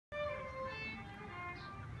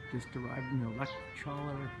Just arrived in the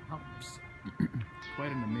Alps.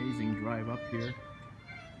 Quite an amazing drive up here.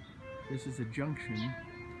 This is a junction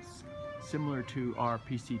similar to our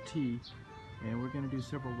PCT, and we're going to do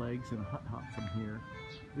several legs and a hut hop from here.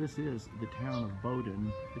 This is the town of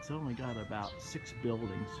Boden. It's only got about 6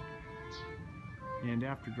 buildings. And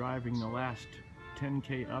after driving the last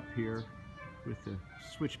 10K up here with the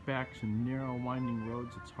switchbacks and narrow winding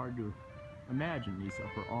roads, it's hard to imagine these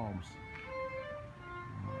upper Alps.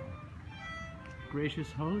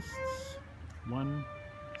 Gracious hosts, one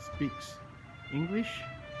speaks English,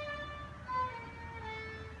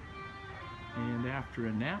 and after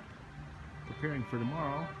a nap, preparing for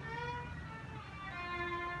tomorrow,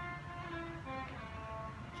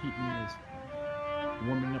 Keaton is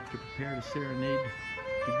warming up to prepare to serenade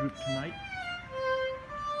the group tonight.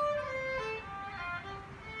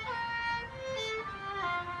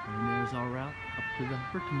 And there's our route up to the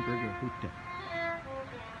Wertenberger Hütte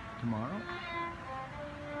tomorrow.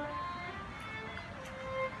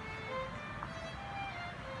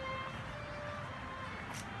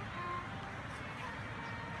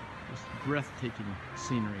 Just breathtaking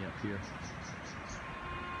scenery up here.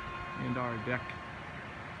 And our deck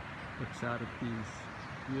looks out at these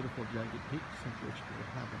beautiful jagged peaks, of which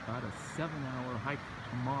we'll have about a 7-hour hike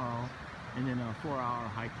tomorrow and then a 4-hour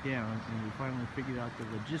hike down, and we finally figured out the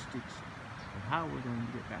logistics of how we're going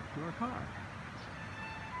to get back to our car.